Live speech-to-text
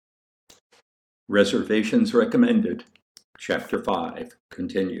Reservations recommended. Chapter 5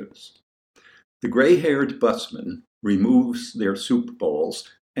 continues. The gray-haired busman removes their soup bowls,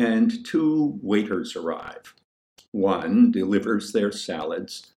 and two waiters arrive. One delivers their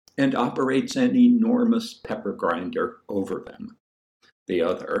salads and operates an enormous pepper grinder over them. The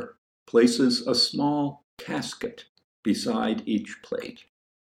other places a small casket beside each plate.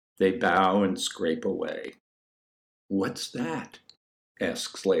 They bow and scrape away. "What's that?"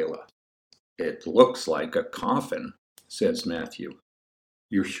 asks Layla. "It looks like a coffin," says Matthew.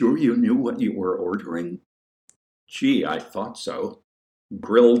 "You're sure you knew what you were ordering?" "Gee, I thought so.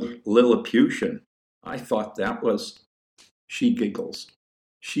 Grilled Lilliputian. I thought that was..." She giggles.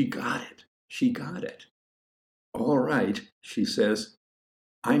 She got it. She got it. "All right," she says.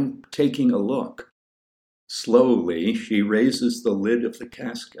 "I'm taking a look." Slowly, she raises the lid of the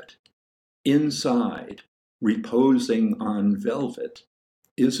casket. Inside, reposing on velvet,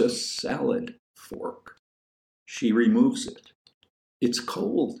 is a salad fork. She removes it. "It's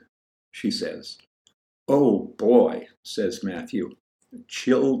cold," she says. "Oh boy," says Matthew.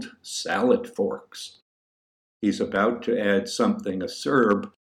 "Chilled salad forks." He's about to add something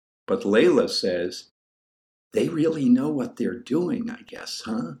acerb, but Layla says, "They really know what they're doing, I guess,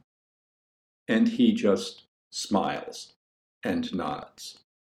 huh?" And he just smiles and nods.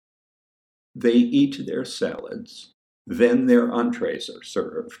 They eat their salads, then their entrees are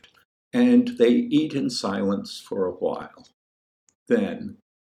served, and they eat in silence for a while. Then,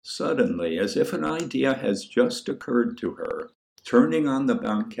 suddenly, as if an idea has just occurred to her, turning on the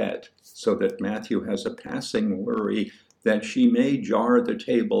banquette so that Matthew has a passing worry that she may jar the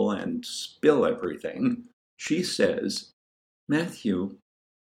table and spill everything, she says, "Matthew."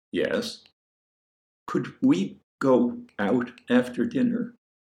 "Yes?" "Could we go out after dinner?"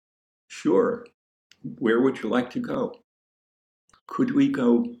 "Sure. Where would you like to go?" "Could we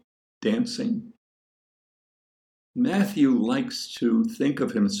go dancing?" Matthew likes to think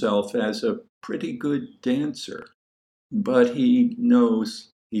of himself as a pretty good dancer, but he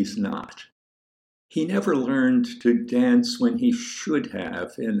knows he's not. He never learned to dance when he should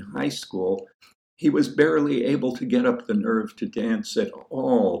have in high school. He was barely able to get up the nerve to dance at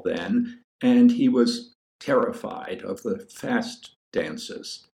all then, and he was terrified of the fast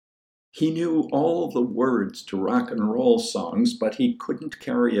dances. He knew all the words to rock and roll songs, but he couldn't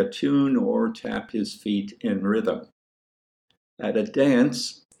carry a tune or tap his feet in rhythm. At a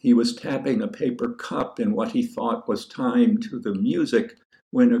dance, he was tapping a paper cup in what he thought was time to the music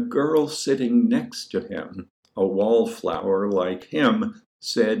when a girl sitting next to him, a wallflower like him,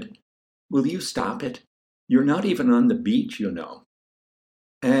 said, "Will you stop it? You're not even on the beach, you know."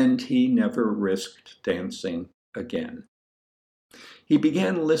 And he never risked dancing again. He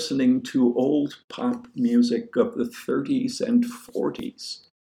began listening to old pop music of the 30s and 40s.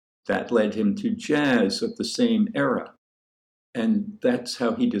 That led him to jazz of the same era. And that's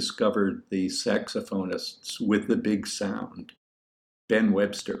how he discovered the saxophonists with the big sound. Ben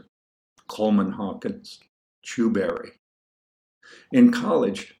Webster, Coleman Hawkins, Chu Berry. In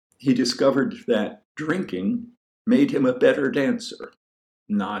college, he discovered that drinking made him a better dancer.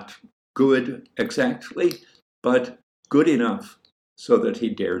 Not good exactly, but good enough so that he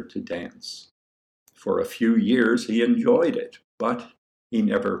dared to dance. For a few years, he enjoyed it, but he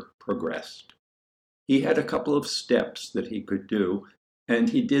never progressed. He had a couple of steps that he could do, and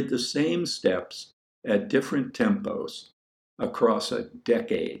he did the same steps at different tempos across a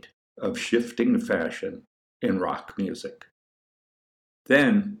decade of shifting fashion in rock music.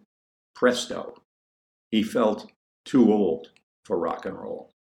 Then, presto, he felt too old for rock and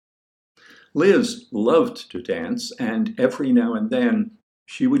roll. Liz loved to dance, and every now and then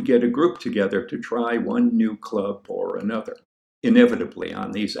she would get a group together to try one new club or another. Inevitably,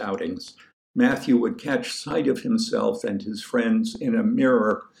 on these outings, Matthew would catch sight of himself and his friends in a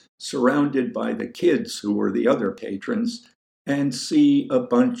mirror, surrounded by the kids who were the other patrons, and see a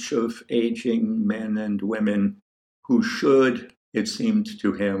bunch of aging men and women who should, it seemed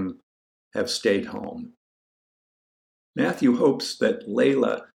to him, have stayed home. Matthew hopes that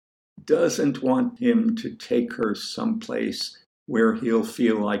Layla doesn't want him to take her someplace where he'll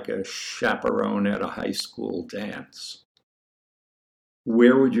feel like a chaperone at a high school dance.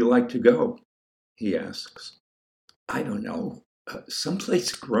 "Where would you like to go?" he asks. "I don't know.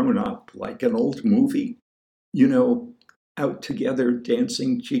 Someplace grown up, like an old movie. You know, out together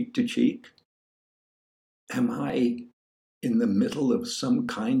dancing cheek to cheek." Am I in the middle of some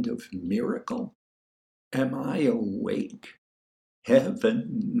kind of miracle? Am I awake?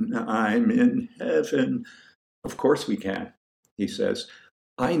 Heaven, I'm in heaven. "Of course we can," he says.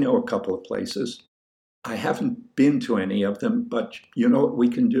 "I know a couple of places. I haven't been to any of them, but you know what we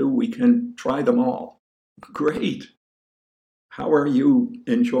can do? We can try them all. Great. How are you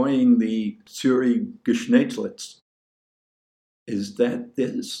enjoying the Zürich Geschnetzeltes? Is that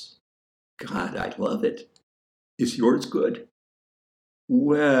this? God, I love it. Is yours good?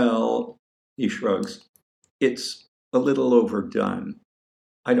 Well, he shrugs, it's a little overdone.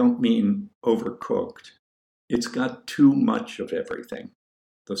 I don't mean overcooked. It's got too much of everything.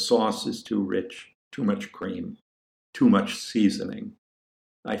 The sauce is too rich, too much cream, too much seasoning.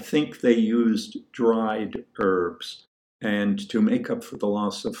 I think they used dried herbs, and to make up for the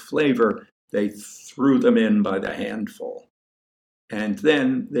loss of flavor, they threw them in by the handful. And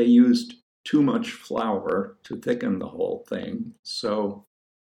then they used too much flour to thicken the whole thing. So,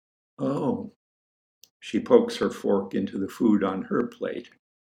 oh, she pokes her fork into the food on her plate.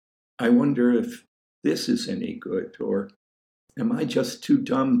 I wonder if this is any good, or am I just too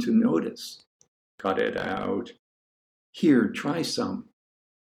dumb to notice? Cut it out. Here, try some.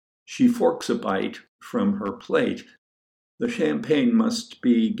 She forks a bite from her plate. The champagne must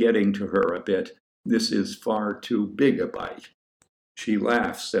be getting to her a bit. This is far too big a bite. She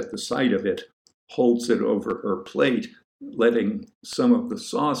laughs at the sight of it, holds it over her plate, letting some of the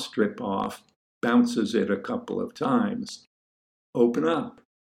sauce drip off, bounces it a couple of times. Open up,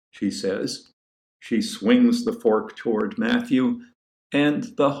 she says. She swings the fork toward Matthew, and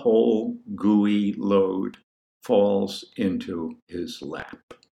the whole gooey load falls into his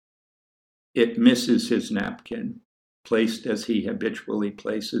lap. It misses his napkin, placed as he habitually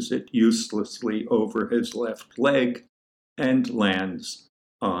places it uselessly over his left leg, and lands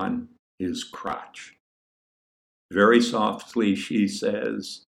on his crotch. Very softly, she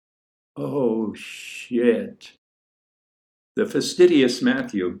says, "Oh, shit." The fastidious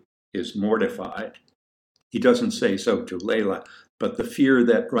Matthew is mortified. He doesn't say so to Layla, but the fear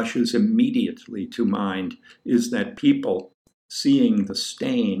that rushes immediately to mind is that people, seeing the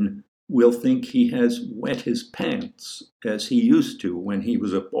stain, will think he has wet his pants, as he used to when he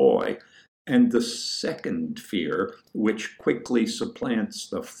was a boy. And the second fear, which quickly supplants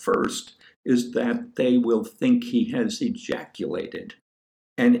the first, is that they will think he has ejaculated,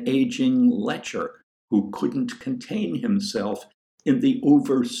 an aging lecher who couldn't contain himself in the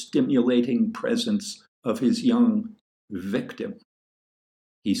overstimulating presence of his young victim.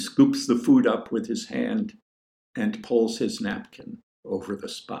 He scoops the food up with his hand and pulls his napkin over the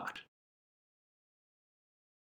spot.